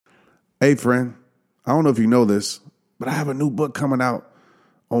Hey, friend, I don't know if you know this, but I have a new book coming out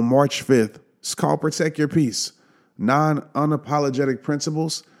on March 5th. It's called Protect Your Peace, 9 Unapologetic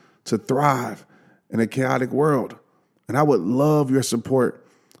Principles to Thrive in a Chaotic World. And I would love your support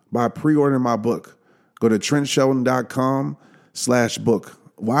by pre-ordering my book. Go to TrentShelton.com/book.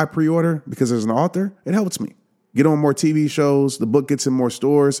 Why pre-order? Because as an author, it helps me. Get on more TV shows, the book gets in more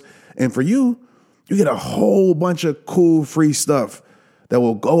stores, and for you, you get a whole bunch of cool free stuff that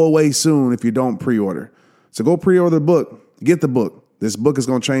will go away soon if you don't pre-order. So go pre-order the book. Get the book. This book is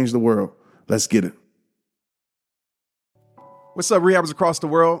going to change the world. Let's get it. What's up, rehabbers across the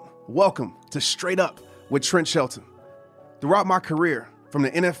world? Welcome to Straight Up with Trent Shelton. Throughout my career, from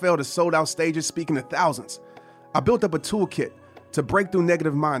the NFL to sold-out stages speaking to thousands, I built up a toolkit to break through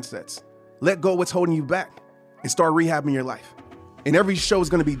negative mindsets, let go of what's holding you back, and start rehabbing your life. And every show is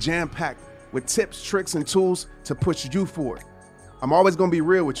going to be jam-packed with tips, tricks, and tools to push you forward. I'm always going to be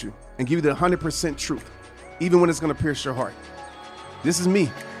real with you and give you the 100% truth, even when it's going to pierce your heart. This is me,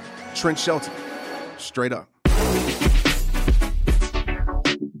 Trent Shelton, straight up.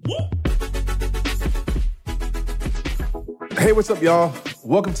 Hey, what's up, y'all?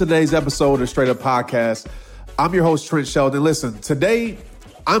 Welcome to today's episode of the Straight Up Podcast. I'm your host, Trent Shelton. Listen, today,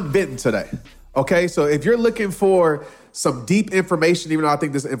 I'm bitten today, okay? So if you're looking for some deep information, even though I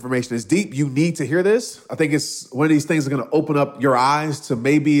think this information is deep, you need to hear this. I think it's one of these things that's going to open up your eyes to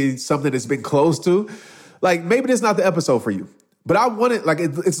maybe something that's been closed to. Like, maybe this is not the episode for you. But I wanted,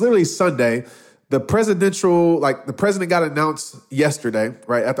 it's literally Sunday. The president got announced yesterday,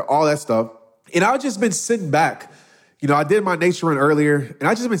 right, after all that stuff. And I've just been sitting back. You know, I did my nature run earlier, and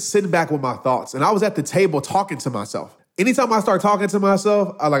I just been sitting back with my thoughts. And I was at the table talking to myself. Anytime I start talking to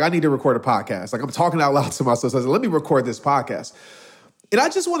myself, I need to record a podcast. Like, I'm talking out loud to myself. So I said, let me record this podcast. And I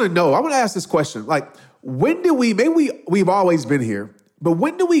just want to know, I want to ask this question. Like, when do we've always been here, but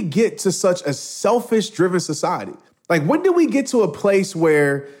when do we get to such a selfish-driven society? Like, when do we get to a place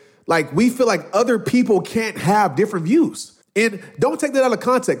where, like, we feel like other people can't have different views? And don't take that out of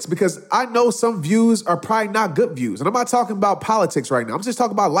context, because I know some views are probably not good views. And I'm not talking about politics right now. I'm just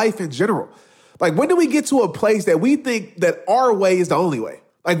talking about life in general. Like, when do we get to a place that we think that our way is the only way?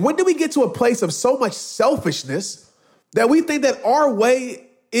 Like, when do we get to a place of so much selfishness that we think that our way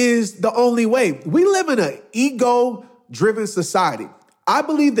is the only way? We live in an ego-driven society. I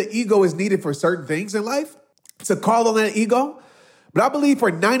believe the ego is needed for certain things in life, to call on that ego. But I believe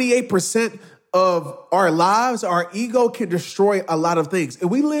for 98% of our lives, our ego can destroy a lot of things.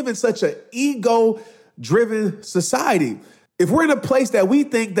 And we live in such an ego-driven society. If we're in a place that we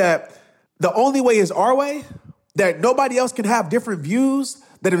think that the only way is our way, that nobody else can have different views,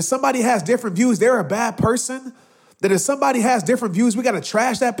 that if somebody has different views, they're a bad person, that if somebody has different views, we got to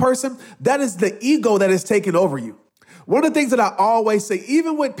trash that person, that is the ego that is taking over you. One of the things that I always say,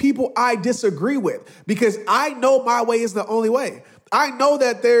 even with people I disagree with, because I know my way is the only way. I know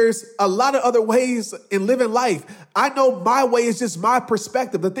that there's a lot of other ways in living life. I know my way is just my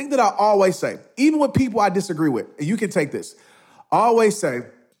perspective. The thing that I always say, even with people I disagree with, and you can take this, I always say,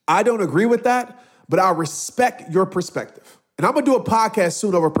 I don't agree with that, but I respect your perspective. And I'm going to do a podcast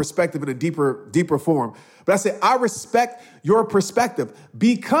soon over perspective in a deeper form. But I say, I respect your perspective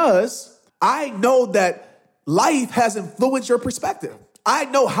because I know that life has influenced your perspective. I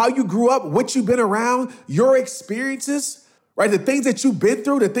know how you grew up, what you've been around, your experiences, right? The things that you've been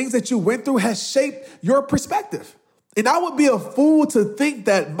through, the things that you went through has shaped your perspective. And I would be a fool to think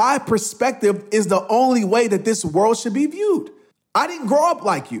that my perspective is the only way that this world should be viewed. I didn't grow up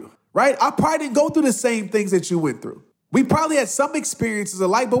like you, right? I probably didn't go through the same things that you went through. We probably had some experiences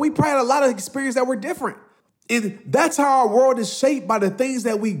alike, but we probably had a lot of experiences that were different. And that's how our world is shaped, by the things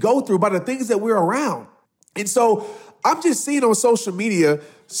that we go through, by the things that we're around. And so I'm just seeing on social media,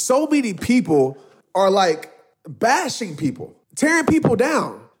 so many people are like bashing people, tearing people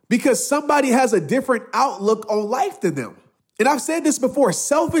down because somebody has a different outlook on life than them. And I've said this before,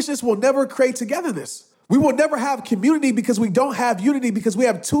 selfishness will never create togetherness. We will never have community because we don't have unity, because we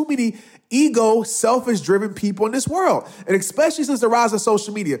have too many ego, selfish-driven people in this world. And especially since the rise of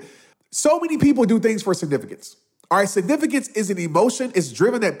social media, so many people do things for significance. All right, significance is an emotion. It's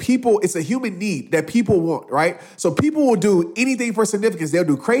driven that people, it's a human need that people want, right? So people will do anything for significance. They'll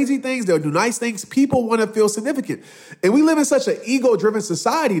do crazy things. They'll do nice things. People want to feel significant. And we live in such an ego-driven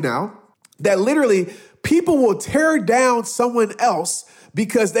society now that literally people will tear down someone else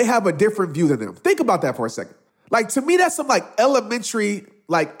because they have a different view than them. Think about that for a second. Like, to me, that's some like elementary,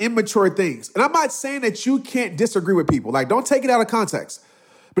 like immature things. And I'm not saying that you can't disagree with people. Like, don't take it out of context.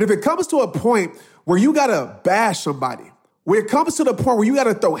 But if it comes to a point where you got to bash somebody, when it comes to the point where you got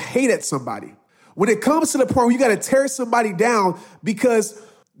to throw hate at somebody, when it comes to the point where you got to tear somebody down because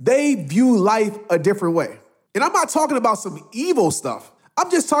they view life a different way. And I'm not talking about some evil stuff. I'm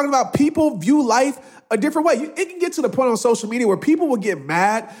just talking about people view life a different way. It can get to the point on social media where people will get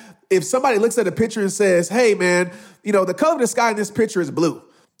mad if somebody looks at a picture and says, hey, man, the color of the sky in this picture is blue.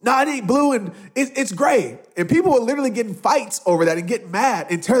 No, it ain't blue and it's gray. And people are literally getting fights over that and get mad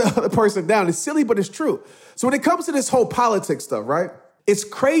and tear the other person down. It's silly, but it's true. So when it comes to this whole politics stuff, right? It's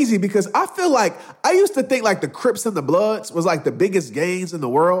crazy because I feel like I used to think like the Crips and the Bloods was like the biggest gangs in the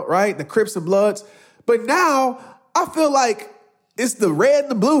world, right? The Crips and Bloods. But now I feel like it's the red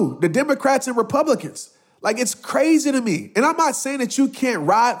and the blue, the Democrats and Republicans. Like, it's crazy to me. And I'm not saying that you can't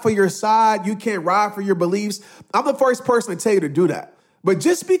ride for your side. You can't ride for your beliefs. I'm the first person to tell you to do that. But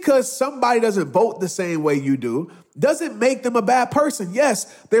just because somebody doesn't vote the same way you do doesn't make them a bad person. Yes,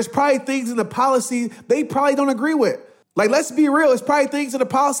 there's probably things in the policy they probably don't agree with. Like, let's be real. There's probably things in the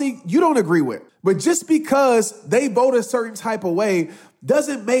policy you don't agree with. But just because they vote a certain type of way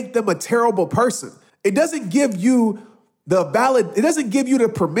doesn't make them a terrible person. It doesn't give you it doesn't give you the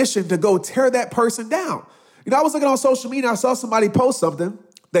permission to go tear that person down. I was looking on social media, I saw somebody post something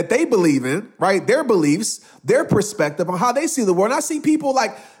that they believe in, right? Their beliefs, their perspective on how they see the world. And I see people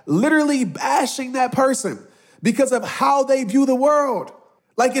like literally bashing that person because of how they view the world.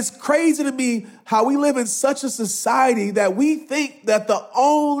 Like, it's crazy to me how we live in such a society that we think that the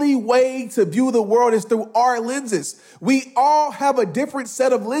only way to view the world is through our lenses. We all have a different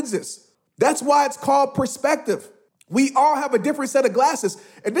set of lenses. That's why it's called perspective. We all have a different set of glasses.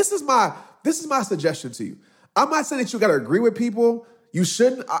 And this is my suggestion to you. I'm not saying that you got to agree with people. You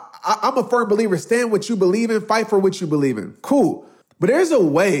shouldn't. I'm a firm believer. Stand what you believe in. Fight for what you believe in. Cool. But there's a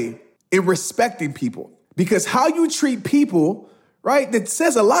way in respecting people, because how you treat people, right, that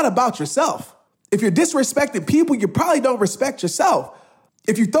says a lot about yourself. If you're disrespecting people, you probably don't respect yourself.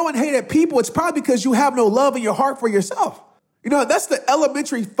 If you're throwing hate at people, it's probably because you have no love in your heart for yourself. That's the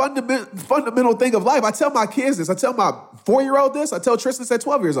elementary fundamental thing of life. I tell my kids this. I tell my 4-year-old this. I tell Tristan at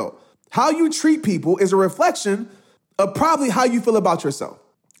 12 years old. How you treat people is a reflection of probably how you feel about yourself.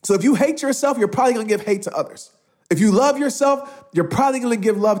 So if you hate yourself, you're probably going to give hate to others. If you love yourself, you're probably going to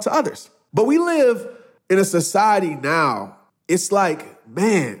give love to others. But we live in a society now. It's like,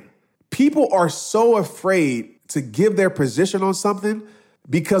 man, people are so afraid to give their position on something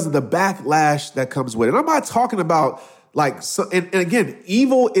because of the backlash that comes with it. And I'm not talking about and again,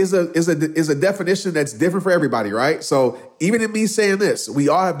 evil is a definition that's different for everybody, right? So even in me saying this, we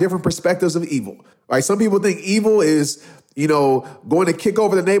all have different perspectives of evil, right? Some people think evil is, going to kick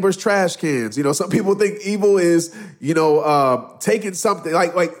over the neighbor's trash cans. Some people think evil is, taking something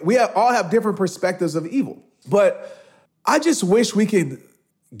like we all have different perspectives of evil. But I just wish we could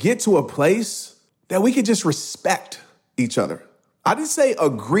get to a place that we could just respect each other. I didn't say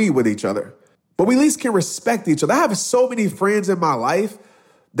agree with each other, but we at least can respect each other. I have so many friends in my life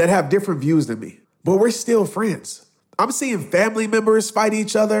that have different views than me, but we're still friends. I'm seeing family members fight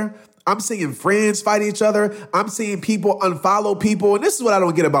each other. I'm seeing friends fight each other. I'm seeing people unfollow people. And this is what I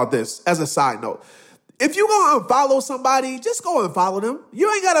don't get about this as a side note. If you're going to unfollow somebody, just go unfollow them.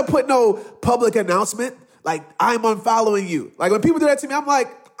 You ain't got to put no public announcement like, I'm unfollowing you. Like, when people do that to me, I'm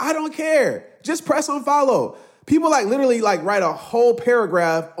like, I don't care. Just press unfollow. People literally write a whole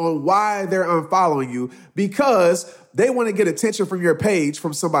paragraph on why they're unfollowing you because they want to get attention from your page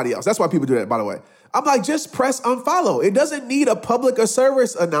from somebody else. That's why people do that, by the way. I'm like, just press unfollow. It doesn't need a public or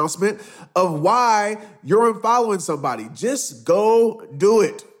service announcement of why you're unfollowing somebody. Just go do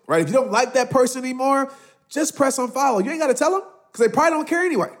it, right? If you don't like that person anymore, just press unfollow. You ain't got to tell them because they probably don't care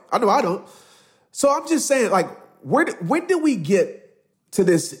anyway. I know I don't. So I'm just saying, when did we get to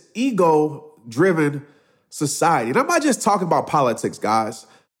this ego-driven society? And I'm not just talking about politics, guys.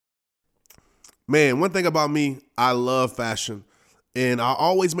 Man, one thing about me, I love fashion. And I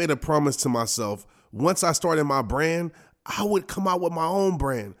always made a promise to myself, once I started my brand, I would come out with my own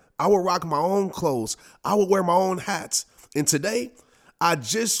brand. I would rock my own clothes. I would wear my own hats. And today, I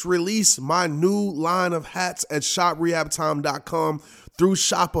just released my new line of hats at shoprehabtime.com through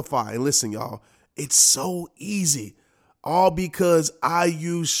Shopify. And listen, y'all, it's so easy, all because I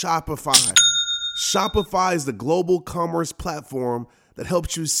use Shopify. Shopify is the global commerce platform that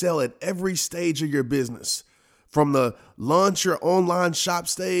helps you sell at every stage of your business. From the launch your online shop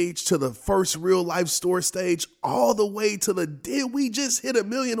stage to the first real life store stage, all the way to the did we just hit 1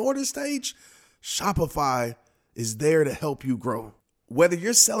 million order stage? Shopify is there to help you grow. Whether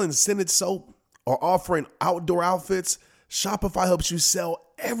you're selling scented soap or offering outdoor outfits, Shopify helps you sell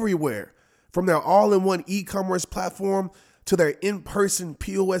everywhere. From their all-in-one e-commerce platform to their in-person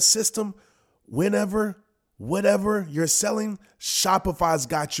POS system, whenever, whatever you're selling, Shopify's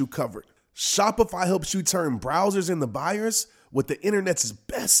got you covered. Shopify helps you turn browsers into buyers with the internet's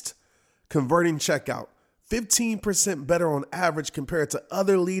best converting checkout, 15% better on average compared to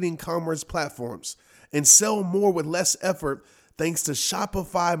other leading commerce platforms, and sell more with less effort thanks to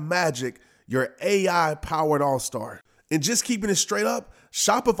Shopify Magic, your AI-powered all-star. And just keeping it straight up,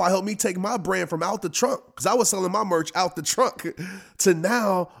 Shopify helped me take my brand from out the trunk, because I was selling my merch out the trunk, to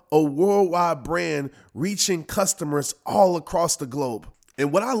now a worldwide brand reaching customers all across the globe.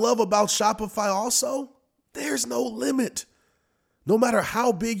 And what I love about Shopify also, there's no limit. No matter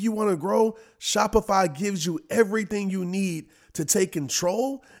how big you want to grow, Shopify gives you everything you need to take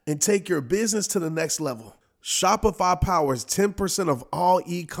control and take your business to the next level. Shopify powers 10% of all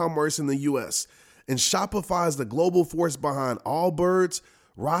e-commerce in the US, and Shopify is the global force behind Allbirds,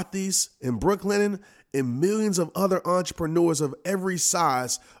 Rothy's, and Brooklinen, and millions of other entrepreneurs of every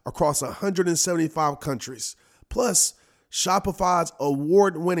size across 175 countries. Plus, Shopify's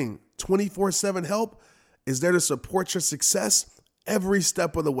award-winning 24/7 help is there to support your success every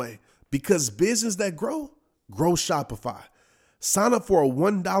step of the way, because business that grow Shopify. Sign up for a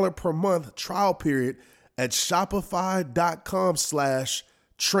 $1 per month trial period at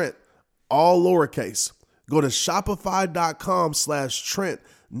shopify.com/Trent, all lowercase. Go to shopify.com/Trent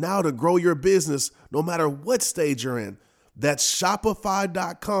now to grow your business no matter what stage you're in. That's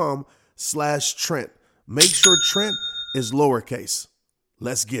shopify.com/Trent. Make sure Trent is lowercase.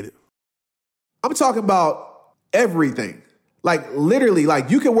 Let's get it. I'm talking about everything. Like literally,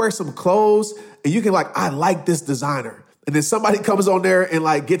 like you can wear some clothes and you can like, I like this designer. And then somebody comes on there and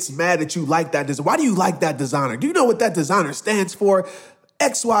like gets mad that you like that designer. Why do you like that designer? Do you know what that designer stands for?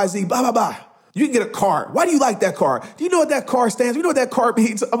 XYZ, blah, blah, blah. You can get a car. Why do you like that car? Do you know what that car stands for? You know what that car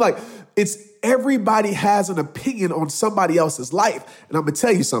means? I'm like, it's everybody has an opinion on somebody else's life. And I'm going to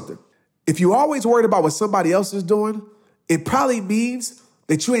tell you something. If you always worried about what somebody else is doing, it probably means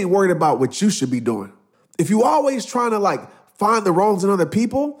that you ain't worried about what you should be doing. If you always trying to like find the wrongs in other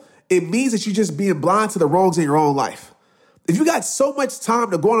people, it means that you're just being blind to the wrongs in your own life. If you got so much time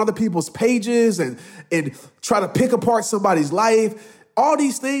to go on other people's pages and try to pick apart somebody's life, all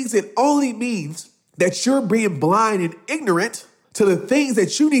these things, it only means that you're being blind and ignorant to the things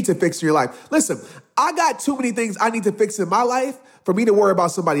that you need to fix in your life. Listen, I got too many things I need to fix in my life for me to worry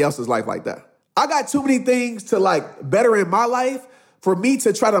about somebody else's life like that. I got too many things to like better in my life for me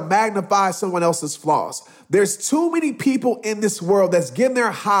to try to magnify someone else's flaws. There's too many people in this world that's getting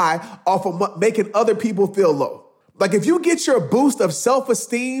their high off of making other people feel low. Like if you get your boost of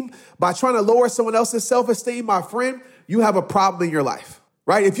self-esteem by trying to lower someone else's self-esteem, my friend, you have a problem in your life,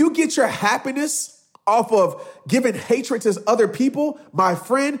 right? If you get your happiness off of giving hatred to other people, my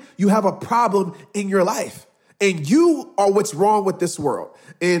friend, you have a problem in your life. And you are what's wrong with this world.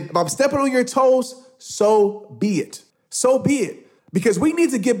 And if I'm stepping on your toes, so be it. So be it. Because we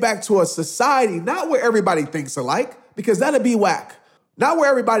need to get back to a society, not where everybody thinks alike, because that'll be whack. Not where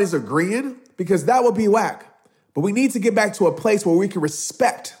everybody's agreeing, because that will be whack. But we need to get back to a place where we can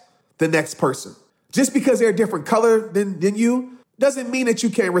respect the next person. Just because they're a different color than you doesn't mean that you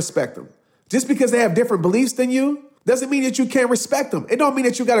can't respect them. Just because they have different beliefs than you doesn't mean that you can't respect them. It don't mean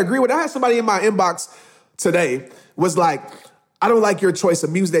that you got to agree with it. I had somebody in my inbox today was like, I don't like your choice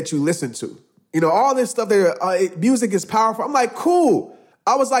of music that you listen to. You know, all this stuff that music is powerful. I'm like, cool.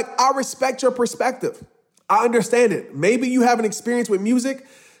 I was like, I respect your perspective. I understand it. Maybe you have an experience with music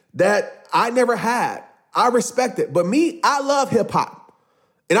that I never had. I respect it. But me, I love hip hop.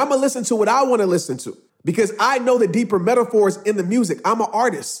 And I'm going to listen to what I want to listen to because I know the deeper metaphors in the music. I'm an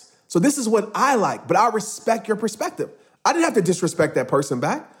artist. So this is what I like, but I respect your perspective. I didn't have to disrespect that person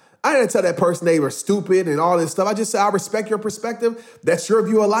back. I didn't tell that person they were stupid and all this stuff. I just said, I respect your perspective. That's your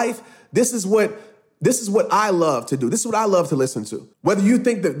view of life. This is what I love to do. This is what I love to listen to. Whether you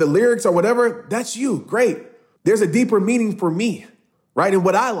think that the lyrics or whatever, that's you. Great. There's a deeper meaning for me, right? And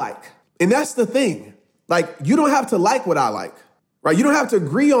what I like. And that's the thing. Like, you don't have to like what I like, right? You don't have to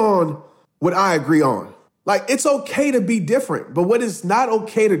agree on what I agree on. Like, it's okay to be different. But what is not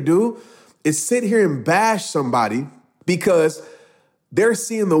okay to do is sit here and bash somebody because they're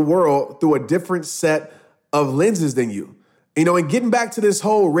seeing the world through a different set of lenses than you. You know, and getting back to this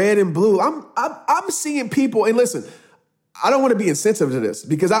whole red and blue, I'm seeing people, and listen, I don't want to be insensitive to this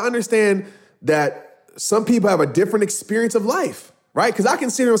because I understand that some people have a different experience of life, right? Because I can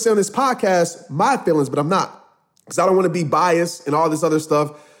sit here and say on this podcast my feelings, but I'm not because I don't want to be biased and all this other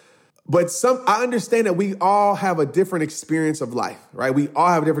stuff. But I understand that we all have a different experience of life, right? We all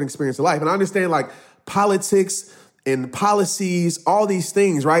have a different experience of life. And I understand like politics and policies, all these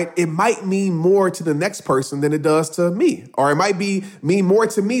things, right? It might mean more to the next person than it does to me. Or it might mean more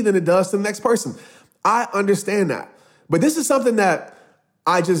to me than it does to the next person. I understand that. But this is something that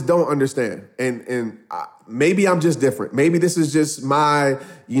I just don't understand. And maybe I'm just different. Maybe this is just my,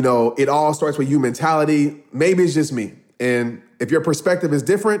 it all starts with you mentality. Maybe it's just me. And if your perspective is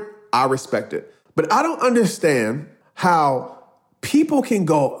different, I respect it. But I don't understand how people can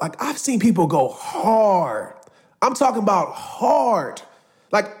go, like I've seen people go hard. I'm talking about hard.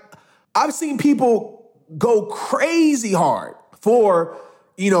 Like I've seen people go crazy hard for,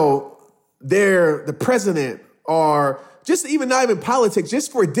 the president or just even not even politics,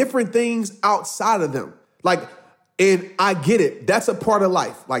 just for different things outside of them. Like, and I get it. That's a part of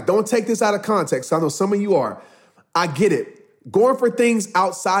life. Like, don't take this out of context. I know some of you are. I get it. Going for things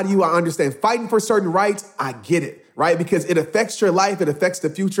outside of you, I understand. Fighting for certain rights, I get it, right? Because it affects your life. It affects the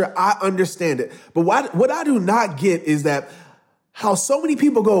future. I understand it. But what I do not get is that how so many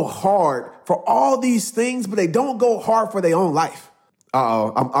people go hard for all these things, but they don't go hard for their own life.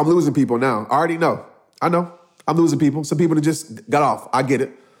 I'm losing people now. I already know. I know. I'm losing people. Some people that just got off. I get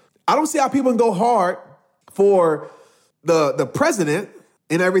it. I don't see how people can go hard for the president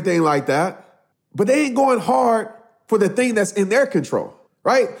and everything like that, but they ain't going hard for the thing that's in their control,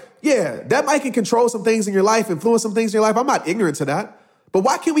 right? Yeah, that might can control some things in your life, influence some things in your life. I'm not ignorant to that. But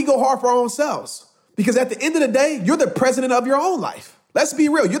why can't we go hard for our own selves? Because at the end of the day, you're the president of your own life. Let's be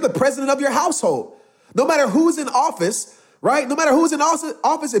real. You're the president of your household. No matter who's in office, right? No matter who's in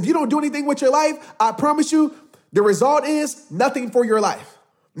office, if you don't do anything with your life, I promise you, the result is nothing for your life.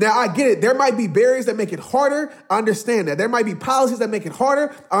 Now, I get it. There might be barriers that make it harder. I understand that. There might be policies that make it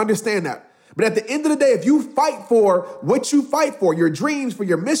harder. I understand that. But at the end of the day, if you fight for what you fight for, your dreams, for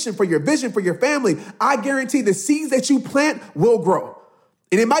your mission, for your vision, for your family, I guarantee the seeds that you plant will grow.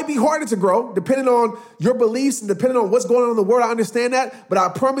 And it might be harder to grow depending on your beliefs and depending on what's going on in the world. I understand that, but I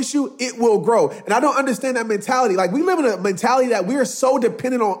promise you it will grow. And I don't understand that mentality. Like we live in a mentality that we are so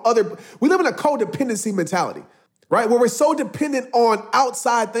dependent on we live in a codependency mentality, right? Where we're so dependent on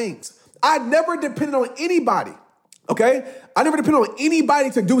outside things. I never depended on anybody, okay? I never depended on anybody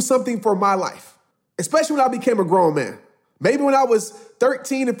to do something for my life, especially when I became a grown man. Maybe when I was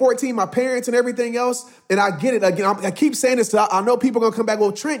 13 and 14, my parents and everything else, and I get it. Again, I keep saying this, I know people are going to come back,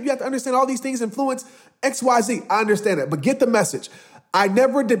 well, Trent, you have to understand all these things influence X, Y, Z. I understand it, but get the message. I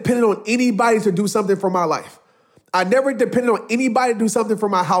never depended on anybody to do something for my life. I never depended on anybody to do something for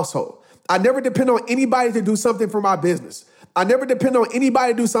my household. I never depended on anybody to do something for my business. I never depended on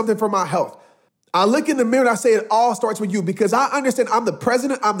anybody to do something for my health. I look in the mirror and I say it all starts with you because I understand I'm the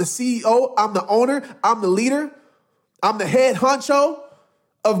president, I'm the CEO, I'm the owner, I'm the leader. I'm the head honcho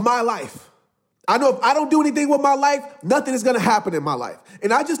of my life. I know if I don't do anything with my life, nothing is going to happen in my life.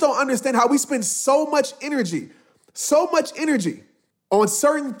 And I just don't understand how we spend so much energy on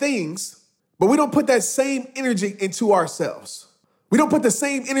certain things, but we don't put that same energy into ourselves. We don't put the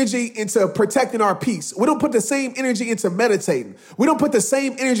same energy into protecting our peace. We don't put the same energy into meditating. We don't put the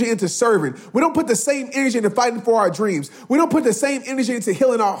same energy into serving. We don't put the same energy into fighting for our dreams. We don't put the same energy into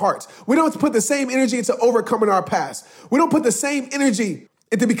healing our hearts. We don't put the same energy into overcoming our past. We don't put the same energy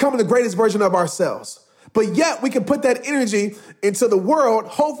into becoming the greatest version of ourselves. But yet we can put that energy into the world,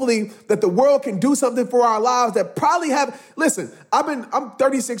 hopefully that the world can do something for our lives that probably listen, I'm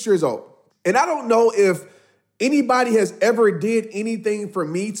 36 years old, and I don't know if anybody has ever did anything for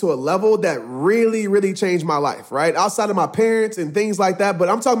me to a level that really, really changed my life, right? Outside of my parents and things like that. But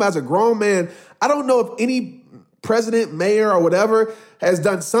I'm talking about as a grown man, I don't know if any president, mayor, or whatever has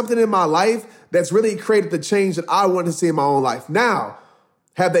done something in my life that's really created the change that I want to see in my own life. Now,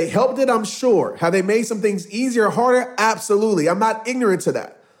 have they helped it? I'm sure. Have they made some things easier or harder? Absolutely. I'm not ignorant to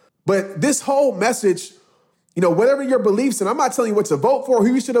that. But this whole message, whatever your beliefs, and I'm not telling you what to vote for,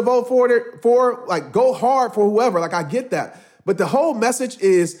 who you should have voted for, like go hard for whoever. Like I get that. But the whole message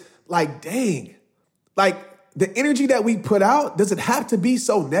is like, dang, like the energy that we put out, does it have to be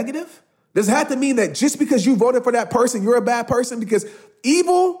so negative? Does it have to mean that just because you voted for that person, you're a bad person? Because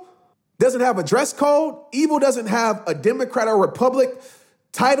evil doesn't have a dress code. Evil doesn't have a Democrat or Republic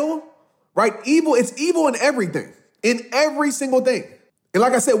title, right? It's evil in everything, in every single thing. And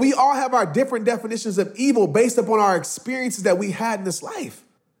like I said, we all have our different definitions of evil based upon our experiences that we had in this life.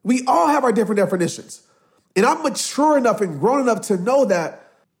 We all have our different definitions. And I'm mature enough and grown enough to know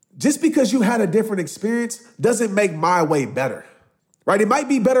that just because you had a different experience doesn't make my way better, right? It might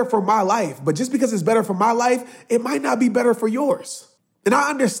be better for my life, but just because it's better for my life, it might not be better for yours. And I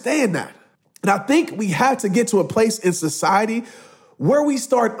understand that. And I think we have to get to a place in society where we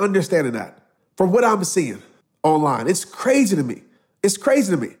start understanding that from what I'm seeing online. It's crazy to me. It's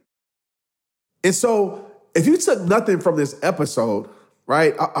crazy to me. And so if you took nothing from this episode,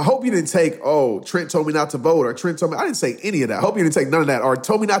 right, I hope you didn't take, Trent told me not to vote, or Trent told me, I didn't say any of that. I hope you didn't take none of that, or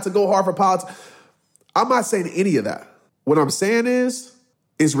told me not to go hard for politics. I'm not saying any of that. What I'm saying is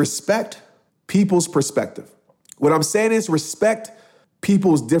is respect people's perspective. What I'm saying is respect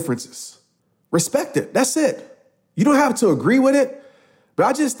people's differences. Respect it. That's it. You don't have to agree with it, but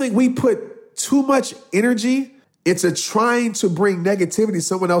I just think we put too much energy into trying to bring negativity to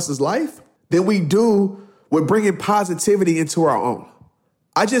someone else's life than we do with bringing positivity into our own.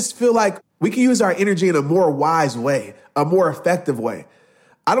 I just feel like we can use our energy in a more wise way, a more effective way.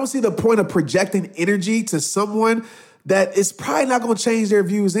 I don't see the point of projecting energy to someone that is probably not going to change their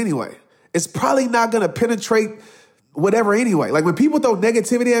views anyway. It's probably not going to penetrate whatever anyway. Like when people throw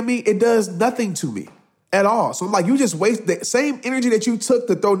negativity at me, it does nothing to me at all. So I'm like, you just waste the same energy that you took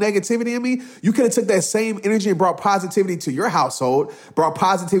to throw negativity at me. You could have took that same energy and brought positivity to your household, brought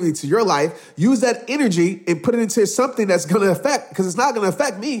positivity to your life. Use that energy and put it into something that's going to affect, because it's not going to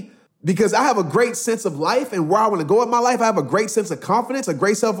affect me. Because I have a great sense of life and where I want to go in my life. I have a great sense of confidence, a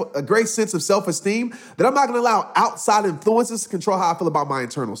great sense of self-esteem that I'm not going to allow outside influences to control how I feel about my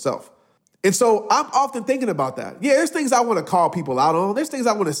internal self. And so I'm often thinking about that. Yeah, there's things I want to call people out on. There's things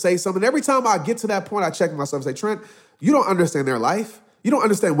I want to say something. Every time I get to that point, I check myself and say, Trent, you don't understand their life. You don't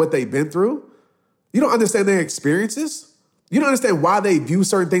understand what they've been through. You don't understand their experiences. You don't understand why they view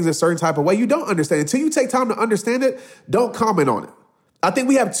certain things a certain type of way. You don't understand. Until you take time to understand it, don't comment on it. I think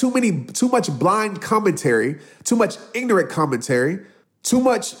we have too much blind commentary, too much ignorant commentary, too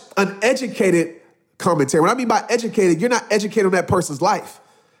much uneducated commentary. What I mean by educated, you're not educated on that person's life.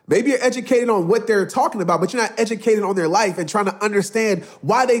 Maybe you're educated on what they're talking about, but you're not educated on their life and trying to understand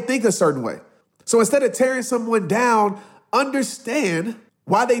why they think a certain way. So instead of tearing someone down, understand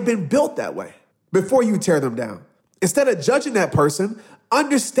why they've been built that way before you tear them down. Instead of judging that person,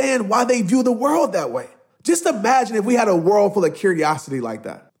 understand why they view the world that way. Just imagine if we had a world full of curiosity like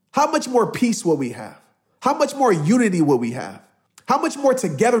that. How much more peace would we have? How much more unity would we have? How much more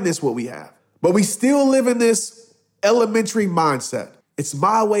togetherness would we have? But we still live in this elementary mindset. It's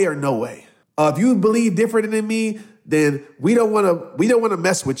my way or no way. If you believe different than me, then we don't want to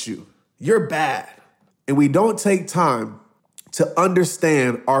mess with you. You're bad. And we don't take time to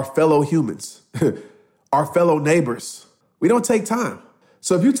understand our fellow humans, our fellow neighbors. We don't take time.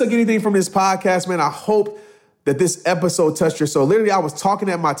 So if you took anything from this podcast, man, I hope that this episode touched your soul. Literally, I was talking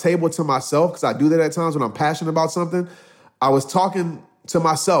at my table to myself, because I do that at times when I'm passionate about something. I was talking to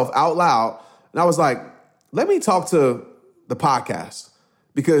myself out loud, and I was like, let me talk to the podcast,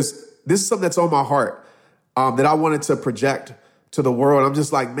 because this is something that's on my heart that I wanted to project to the world. I'm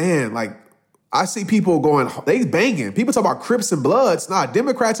just like, man, like I see people going, they banging. People talk about Crips and Bloods. Nah,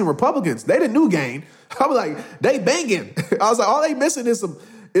 Democrats and Republicans, they the new gang. I was like, they banging. I was like, all they missing is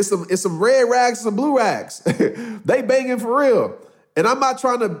some red rags and some blue rags. They banging for real. And I'm not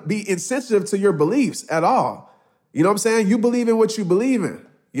trying to be insensitive to your beliefs at all. You know what I'm saying? You believe in what you believe in.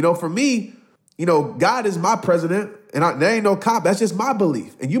 You know, for me, you know, God is my president, and there ain't no cop. That's just my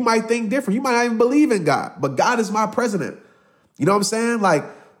belief. And you might think different. You might not even believe in God, but God is my president. You know what I'm saying? Like,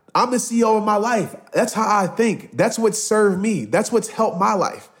 I'm the CEO of my life. That's how I think. That's what served me. That's what's helped my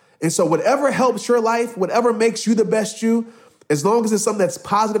life. And so whatever helps your life, whatever makes you the best you, as long as it's something that's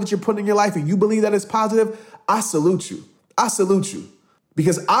positive that you're putting in your life and you believe that it's positive, I salute you. I salute you.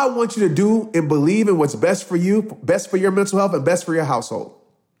 Because I want you to do and believe in what's best for you, best for your mental health, and best for your household.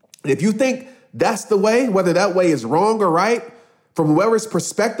 And if you think that's the way, whether that way is wrong or right, from whoever's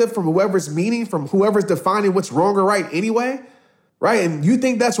perspective, from whoever's meaning, from whoever's defining what's wrong or right anyway, right? And you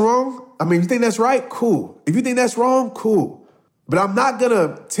think that's wrong? I mean, you think that's right? Cool. If you think that's wrong, cool. But I'm not going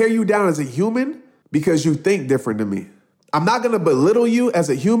to tear you down as a human because you think different than me. I'm not going to belittle you as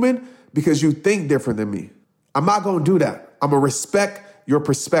a human because you think different than me. I'm not going to do that. I'm going to respect your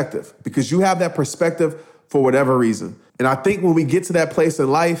perspective because you have that perspective for whatever reason. And I think when we get to that place in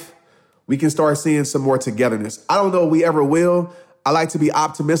life, we can start seeing some more togetherness. I don't know if we ever will. I like to be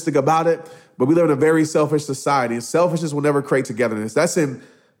optimistic about it, but we live in a very selfish society, and selfishness will never create togetherness. That's in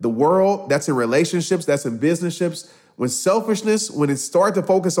the world, that's in relationships, that's in businesses. When it starts to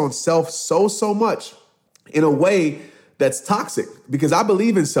focus on self so much in a way that's toxic, because I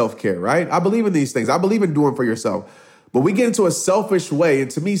believe in self-care, right? I believe in these things. I believe in doing for yourself. But we get into a selfish way,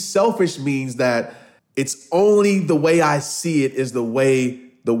 and to me, selfish means that it's only the way I see it is the way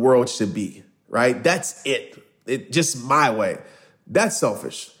the world should be, right? That's it. It's just my way. That's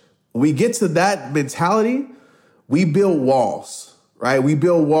selfish. When we get to that mentality, we build walls, right? We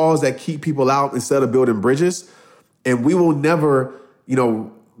build walls that keep people out instead of building bridges. And we will never,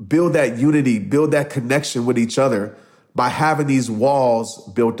 build that unity, build that connection with each other by having these walls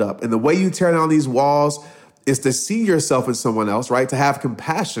built up. And the way you tear down these walls is to see yourself in someone else, right? To have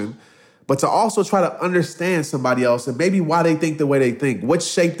compassion, but to also try to understand somebody else and maybe why they think the way they think, what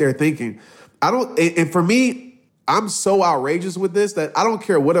shape they're thinking. And for me, I'm so outrageous with this that I don't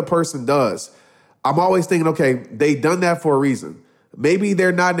care what a person does. I'm always thinking, okay, they done that for a reason. Maybe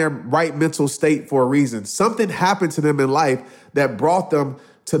they're not in their right mental state for a reason. Something happened to them in life that brought them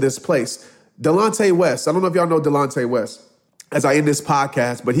to this place. Delonte West, I don't know if y'all know Delonte West as I end this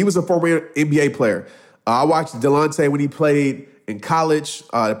podcast, but he was a former NBA player. I watched Delonte when he played in college.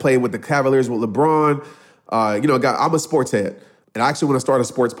 Played with the Cavaliers with LeBron. I'm a sports head. And I actually want to start a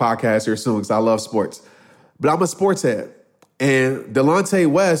sports podcast here soon because I love sports. But I'm a sports head. And Delonte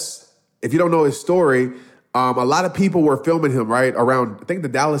West, if you don't know his story, a lot of people were filming him, right, around, I think, the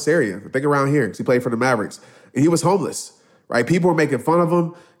Dallas area. I think around here because he played for the Mavericks. And he was homeless, right? People were making fun of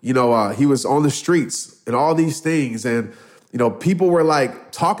him. He was on the streets and all these things. And, people were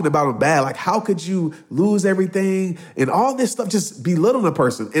like talking about him bad. Like, how could you lose everything? And all this stuff, just belittling a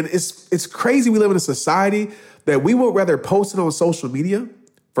person. And it's crazy we live in a society that we would rather post it on social media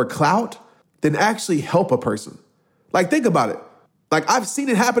for clout than actually help a person. Like, think about it. Like, I've seen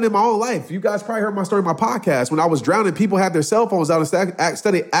it happen in my own life. You guys probably heard my story in my podcast. When I was drowning, people had their cell phones out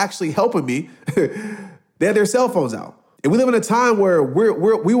instead of actually helping me. They had their cell phones out. And we live in a time where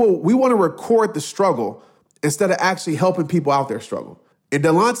we want to record the struggle instead of actually helping people out their struggle. And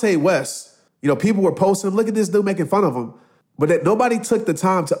Delonte West, people were posting, look at this dude making fun of him. But that nobody took the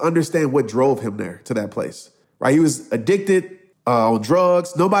time to understand what drove him there to that place, right? He was addicted on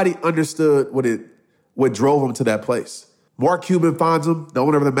drugs. Nobody understood what drove him to that place. Mark Cuban finds him, the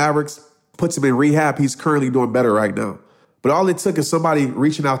owner of the Mavericks, puts him in rehab. He's currently doing better right now. But all it took is somebody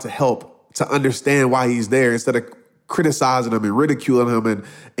reaching out to help, to understand why he's there instead of criticizing him and ridiculing him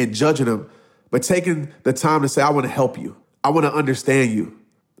and judging him, but taking the time to say, I want to help you. I want to understand you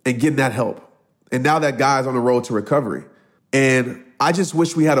and getting that help. And now that guy's on the road to recovery. And I just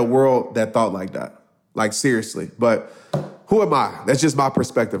wish we had a world that thought like that. Like, seriously. But who am I? That's just my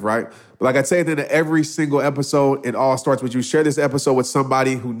perspective, right? But like I say at the end of every single episode, it all starts with you. Share this episode with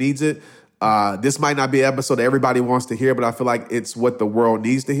somebody who needs it. This might not be an episode that everybody wants to hear, but I feel like it's what the world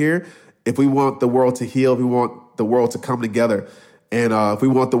needs to hear. If we want the world to heal, if we want the world to come together, and if we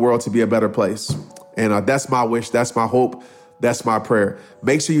want the world to be a better place. And that's my wish. That's my hope. That's my prayer.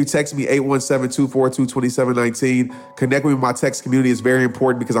 Make sure you text me 817-242-2719. Connect with me. My text community is very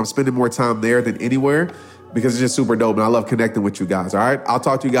important because I'm spending more time there than anywhere because it's just super dope. And I love connecting with you guys. All right. I'll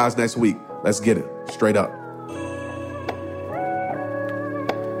talk to you guys next week. Let's get it. Straight Up.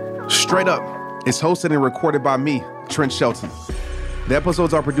 Straight Up is hosted and recorded by me, Trent Shelton. The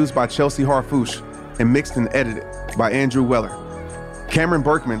episodes are produced by Chelsea Harfouche and mixed and edited by Andrew Weller. Cameron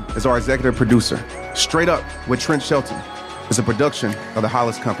Berkman is our executive producer. Straight Up with Trent Shelton is a production of the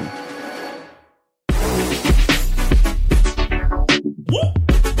Hollis Company.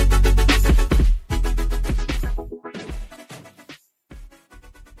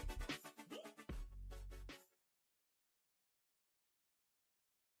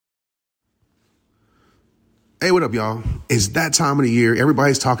 Hey, what up, y'all? It's that time of the year.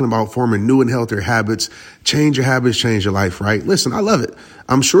 Everybody's talking about forming new and healthier habits. Change your habits, change your life, right? Listen, I love it.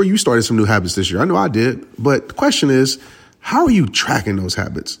 I'm sure you started some new habits this year. I know I did. But the question is, how are you tracking those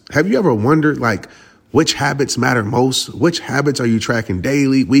habits? Have you ever wondered, which habits matter most? Which habits are you tracking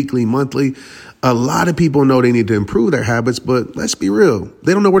daily, weekly, monthly? A lot of people know they need to improve their habits, but let's be real.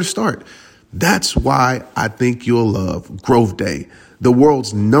 They don't know where to start. That's why I think you'll love Growth Day, the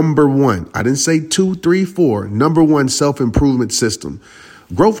world's number one, I didn't say 2, 3, 4, number one self-improvement system.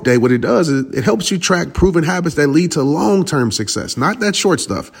 Growth Day, what it does is it helps you track proven habits that lead to long-term success, not that short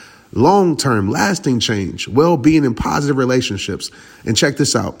stuff. Long-term, lasting change, well-being, and positive relationships. And check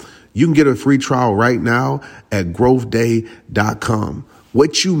this out. You can get a free trial right now at growthday.com.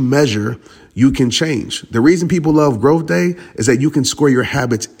 What you measure, you can change. The reason people love Growth Day is that you can score your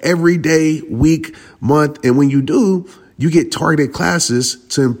habits every day, week, month. And when you do, you get targeted classes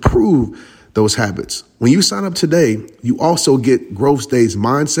to improve those habits. When you sign up today, you also get Growth Day's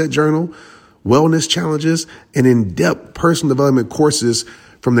mindset journal, wellness challenges, and in-depth personal development courses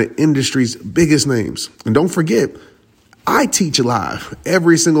from the industry's biggest names. And don't forget, I teach live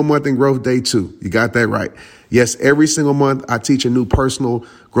every single month in Growth Day too. You got that right. Yes, every single month I teach a new personal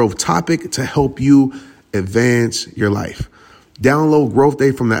growth topic to help you advance your life. Download Growth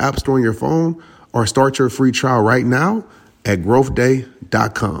Day from the App Store on your phone or start your free trial right now at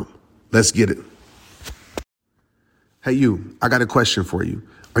growthday.com. Let's get it. Hey, you, I got a question for you.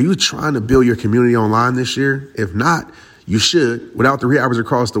 Are you trying to build your community online this year? If not, you should. Without the rehabbers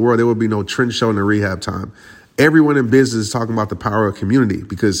across the world, there would be no Trent Shelton in rehab time. Everyone in business is talking about the power of community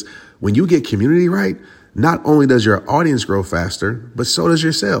because when you get community right, not only does your audience grow faster, but so does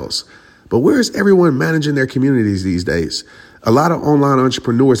your sales. But where is everyone managing their communities these days? A lot of online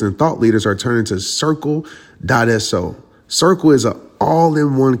entrepreneurs and thought leaders are turning to Circle.so. Circle is an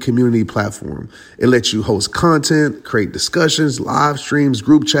all-in-one community platform. It lets you host content, create discussions, live streams,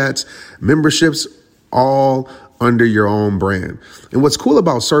 group chats, memberships, all under your own brand. And what's cool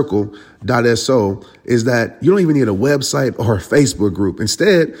about Circle.so is that you don't even need a website or a Facebook group.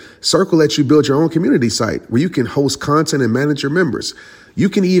 Instead, Circle lets you build your own community site where you can host content and manage your members. You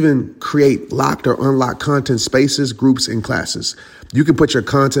can even create locked or unlocked content spaces, groups, and classes. You can put your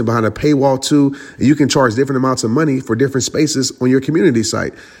content behind a paywall too, and you can charge different amounts of money for different spaces on your community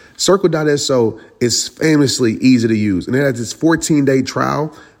site. Circle.so is famously easy to use, and it has its 14-day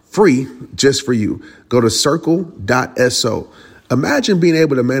trial free just for you. Go to Circle.so. Imagine being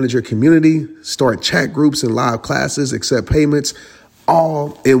able to manage your community, start chat groups and live classes, accept payments,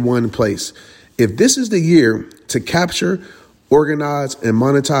 all in one place. If this is the year to capture, organize, and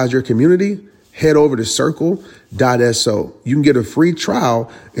monetize your community, head over to Circle.so. You can get a free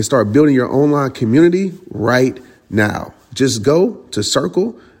trial and start building your online community right now. Just go to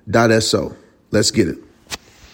Circle.so. Let's get it.